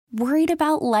Worried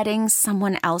about letting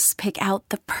someone else pick out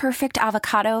the perfect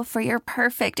avocado for your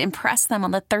perfect impress them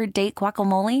on the third date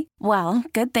guacamole? Well,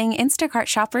 good thing Instacart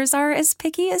shoppers are as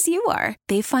picky as you are.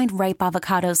 They find ripe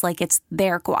avocados like it's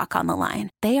their guac on the line.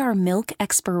 They are milk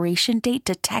expiration date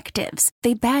detectives.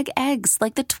 They bag eggs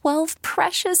like the 12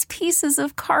 precious pieces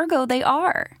of cargo they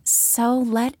are. So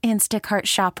let Instacart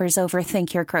shoppers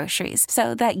overthink your groceries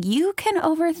so that you can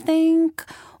overthink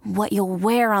what you'll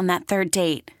wear on that third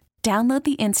date. Download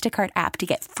the Instacart app to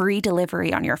get free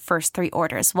delivery on your first 3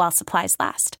 orders while supplies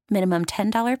last. Minimum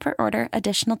 $10 per order.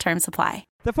 Additional terms apply.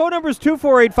 The phone number is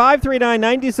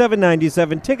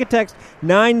 248-539-9797. Ticket text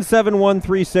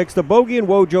 97136. The Bogey and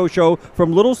Wojo show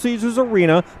from Little Caesars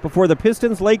Arena before the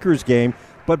Pistons-Lakers game.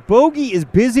 But Bogey is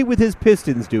busy with his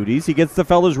Pistons duties. He gets the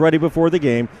fellas ready before the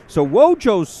game. So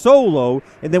Wojo's solo,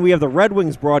 and then we have the Red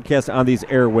Wings broadcast on these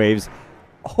airwaves.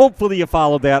 Hopefully you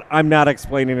followed that. I'm not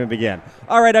explaining it again.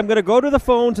 All right, I'm going to go to the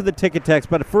phone to the ticket text,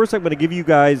 but first I'm going to give you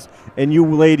guys and you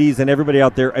ladies and everybody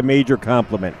out there a major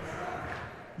compliment.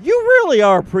 You really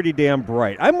are pretty damn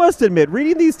bright. I must admit,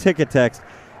 reading these ticket texts,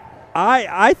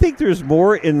 I think there's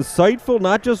more insightful,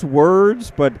 not just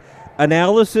words, but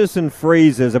analysis and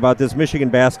phrases about this Michigan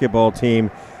basketball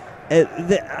team.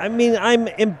 I mean, I'm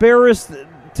embarrassed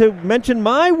to mention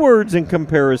my words in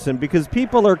comparison because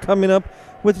people are coming up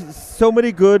with so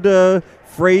many good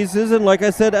phrases and, like I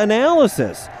said,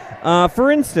 analysis. For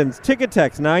instance, ticket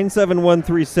text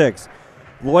 97136.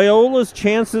 Loyola's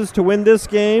chances to win this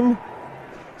game,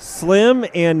 slim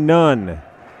and none,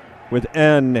 with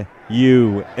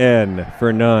N-U-N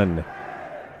for none.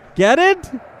 Get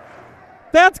it?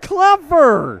 That's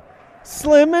clever.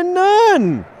 Slim and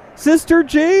none. Sister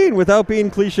Jean, without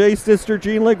being cliche, Sister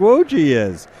Jean like Woj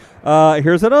is.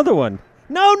 Here's another one.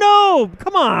 No,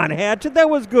 come on, Hatchet, that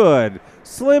was good.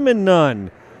 Slim and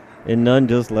none. And none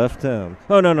just left town.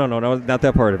 Oh, no, not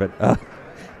that part of it.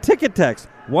 Ticket text,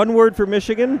 one word for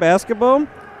Michigan basketball.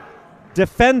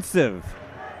 Defensive.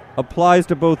 Applies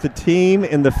to both the team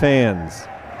and the fans.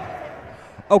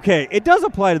 Okay, it does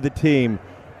apply to the team.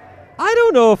 I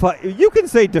don't know if you can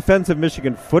say defensive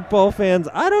Michigan football fans.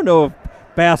 I don't know if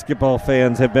basketball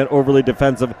fans have been overly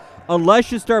defensive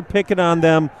unless you start picking on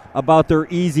them about their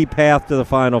easy path to the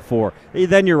Final Four.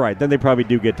 Then you're right. Then they probably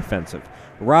do get defensive.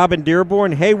 Robin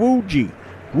Dearborn, hey, Woogie,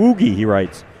 he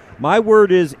writes, my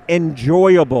word is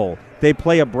enjoyable. They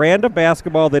play a brand of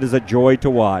basketball that is a joy to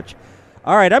watch.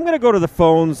 All right, I'm going to go to the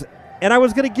phones, and I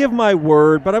was going to give my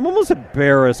word, but I'm almost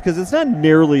embarrassed because it's not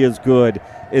nearly as good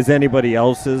as anybody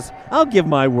else's. I'll give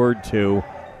my word, too.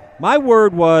 My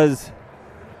word was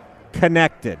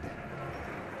connected.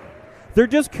 They're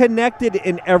just connected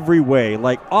in every way,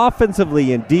 like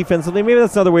offensively and defensively. Maybe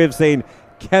that's another way of saying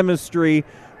chemistry.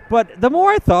 But the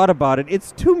more I thought about it,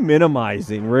 it's too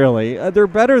minimizing, really. They're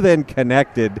better than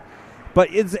connected. But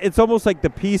it's almost like the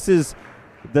pieces,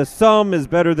 the sum is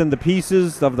better than the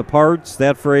pieces of the parts,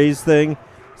 that phrase thing.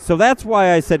 So that's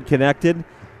why I said connected.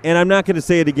 And I'm not going to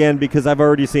say it again because I've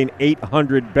already seen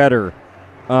 800 better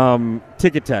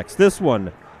ticket text. This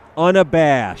one,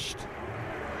 unabashed.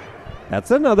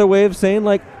 That's another way of saying,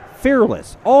 like,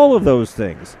 fearless. All of those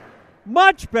things.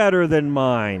 Much better than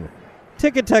mine.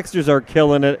 Ticket texters are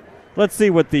killing it. Let's see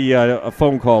what the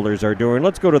phone callers are doing.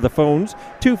 Let's go to the phones.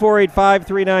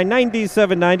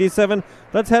 248-539-9797.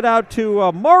 Let's head out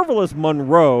to marvelous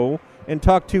Monroe and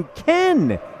talk to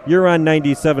Ken. You're on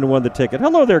 97.1 The Ticket.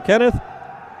 Hello there, Kenneth.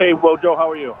 Hey, Wojo, how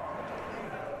are you?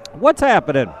 What's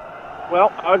happening?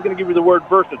 Well, I was going to give you the word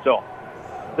versatile.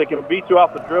 They can beat you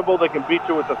off the dribble. They can beat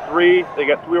you with a three. They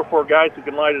got 3 or 4 guys who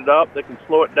can light it up. They can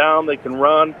slow it down. They can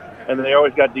run. And they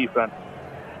always got defense.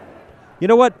 You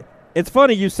know what? It's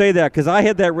funny you say that because I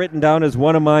had that written down as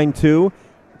one of mine, too,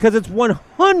 because it's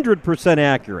 100%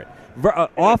 accurate.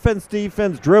 Offense,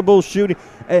 defense, dribble, shooting.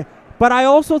 But I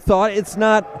also thought it's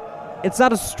not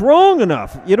a strong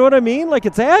enough. You know what I mean? Like,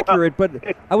 it's accurate, but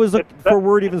I was looking for a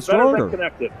word even stronger.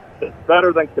 It's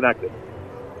better than connected.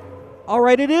 All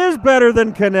right, it is better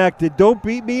than connected. Don't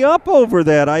beat me up over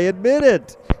that. I admit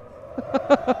it.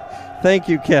 Thank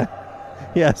you, Ken.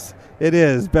 Yes, it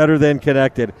is better than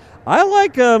connected. I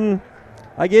like,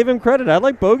 I gave him credit. I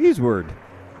like Bogey's word.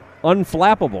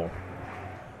 Unflappable.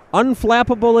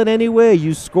 Unflappable in any way.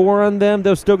 You score on them,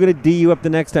 they're still going to D you up the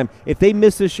next time. If they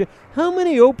miss a shot, how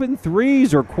many open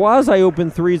threes or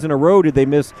quasi-open threes in a row did they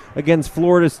miss against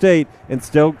Florida State and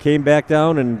still came back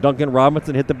down and Duncan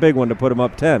Robinson hit the big one to put them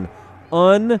up 10?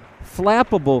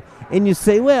 Unflappable. And you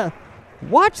say, well,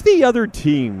 watch the other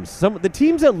teams. The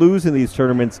teams that lose in these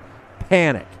tournaments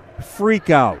panic, freak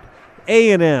out.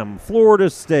 A&M, Florida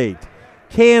State,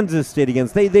 Kansas State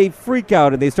against. They freak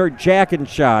out and they start jacking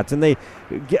shots and they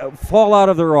fall out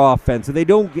of their offense and they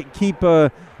don't keep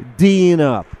D'ing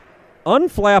up.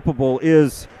 Unflappable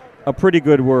is a pretty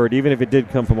good word, even if it did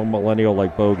come from a millennial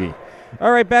like Bogey.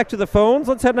 All right, back to the phones.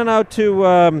 Let's head on out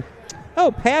to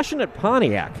Passionate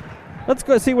Pontiac. Let's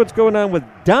go see what's going on with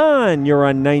Don. You're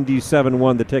on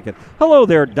 97.1 The Ticket. Hello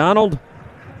there, Donald.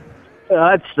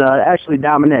 It's actually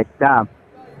Dominic. Dom.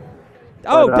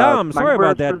 Oh, Dom. Sorry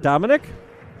about that, Dominic.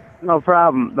 No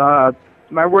problem.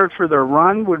 My word for the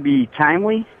run would be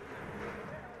timely.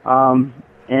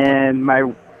 And my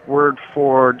word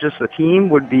for just the team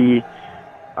would be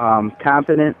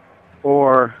confident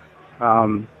or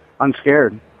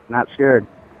unscared, not scared.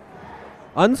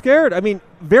 Unscared? I mean,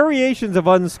 variations of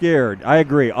unscared. I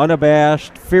agree.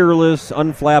 Unabashed, fearless,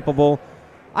 unflappable.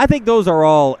 I think those are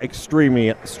all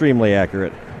extremely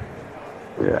accurate.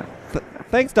 Yeah.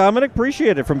 Thanks, Dominic.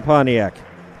 Appreciate it from Pontiac.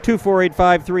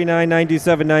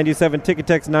 248-539-9797. Ticket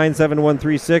text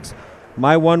 97136.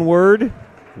 My one word,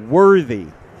 worthy.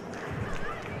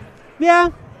 Yeah.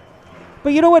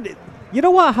 But you know what?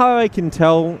 How I can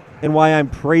tell and why I'm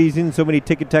praising so many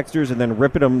ticket texters and then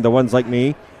ripping them, the ones like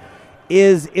me,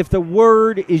 is if the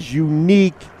word is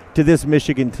unique to this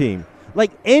Michigan team.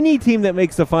 Like any team that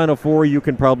makes the Final Four, you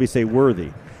can probably say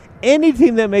worthy. Any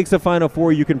team that makes the Final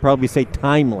Four, you can probably say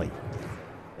timely.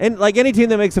 And like any team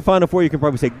that makes the Final Four, you can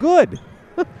probably say good.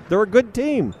 They're a good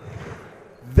team.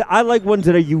 I like ones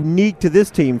that are unique to this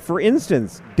team. For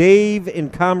instance, Dave in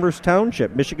Commerce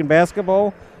Township, Michigan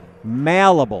basketball,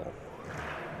 malleable.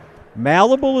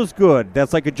 Malleable is good.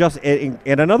 That's like and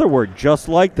another word, just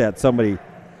like that, somebody.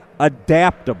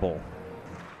 Adaptable.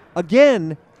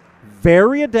 Again,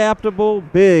 very adaptable,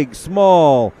 big,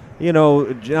 small. You know,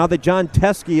 now that John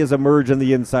Teskey has emerged on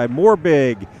the inside, more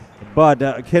big,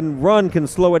 but can run, can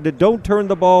slow it, don't turn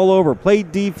the ball over, play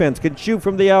defense, can shoot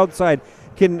from the outside,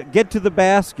 can get to the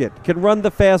basket, can run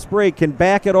the fast break, can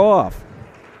back it off.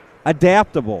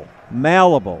 Adaptable,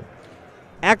 malleable.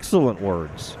 Excellent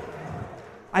words.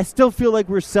 I still feel like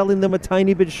we're selling them a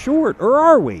tiny bit short, or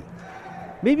are we?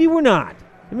 Maybe we're not.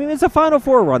 I mean, it's a Final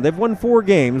Four run. They've won 4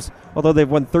 games, although they've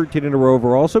won 13 in a row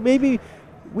overall, so maybe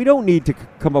we don't need to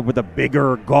come up with a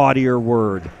bigger, gaudier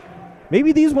word.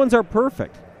 Maybe these ones are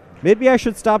perfect. Maybe I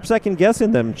should stop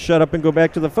second-guessing them, shut up, and go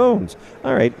back to the phones.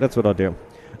 All right, that's what I'll do.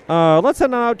 Let's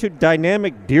head on out to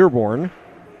Dynamic Dearborn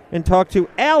and talk to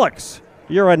Alex.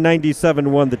 You're on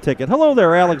 97.1 The Ticket. Hello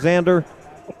there, Alexander.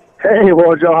 Hey,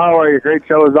 well, Joe, how are you? Great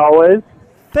show as always.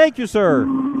 Thank you, sir.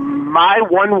 My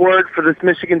one word for this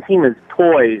Michigan team is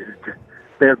poised.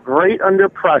 They're great under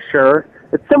pressure.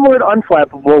 It's similar to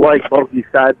unflappable, like Bogey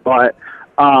said, but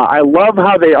I love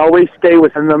how they always stay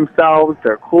within themselves.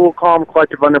 They're cool, calm,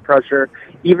 collective under pressure.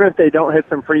 Even if they don't hit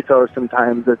some free throws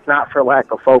sometimes, it's not for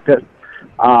lack of focus.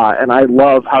 And I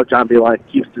love how John Beilein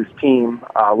keeps his team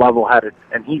level-headed,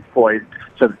 and he's poised,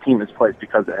 so the team is poised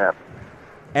because of him.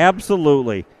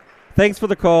 Absolutely. Thanks for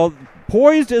the call.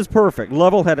 Poised is perfect.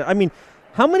 Level-headed. I mean,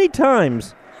 how many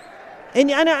times, and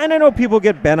I know people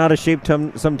get bent out of shape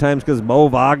sometimes because Mo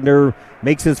Wagner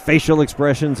makes his facial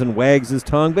expressions and wags his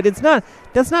tongue, but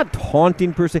that's not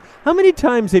taunting per se. How many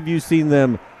times have you seen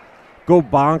them go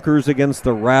bonkers against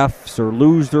the refs or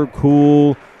lose their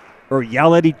cool or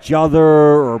yell at each other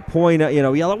or point at,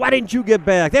 yell at, why didn't you get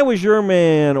back? That was your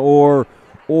man. Or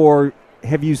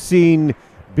have you seen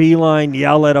Beilein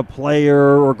yell at a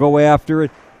player or go after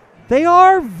it? They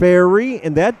are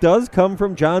and that does come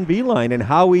from John Beilein and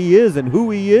how he is and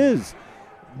who he is.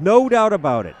 No doubt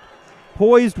about it.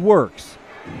 Poised works.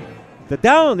 The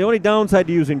only downside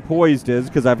to using poised is,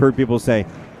 because I've heard people say,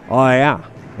 oh, yeah,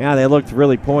 they looked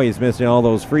really poised missing all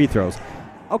those free throws.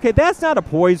 Okay, that's not a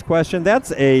poised question. That's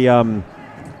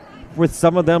with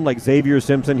some of them, like Xavier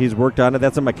Simpson, he's worked on it.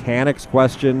 That's a mechanics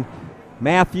question.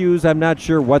 Matthews, I'm not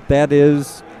sure what that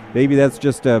is. Maybe that's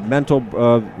just a mental,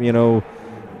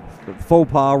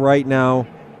 faux pas right now.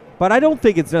 But I don't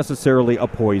think it's necessarily a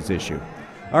poise issue.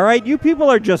 All right, you people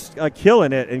are just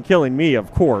killing it and killing me,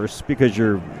 of course, because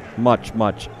you're much.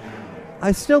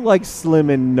 I still like Slim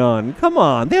and None. Come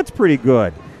on, that's pretty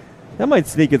good. That might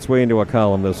sneak its way into a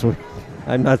column this week.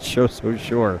 I'm not so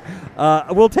sure.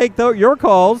 We'll take your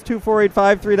calls,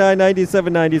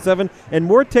 248-539-9797, and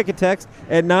more ticket text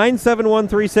at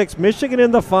 97136. Michigan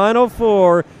in the Final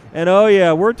Four. And, oh,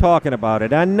 yeah, we're talking about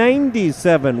it on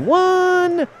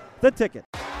 97.1 The Ticket.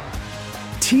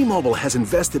 T-Mobile has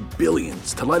invested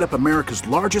billions to light up America's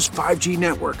largest 5G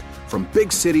network, from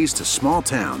big cities to small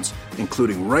towns,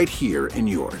 including right here in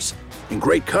yours. And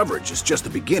great coverage is just the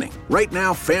beginning. Right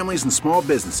now, families and small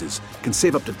businesses can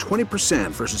save up to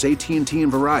 20% versus AT&T and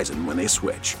Verizon when they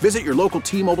switch. Visit your local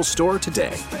T-Mobile store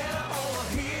today.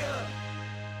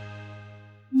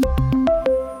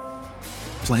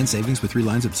 Plan savings with 3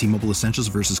 lines of T-Mobile Essentials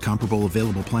versus comparable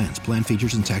available plans. Plan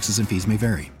features and taxes and fees may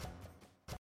vary.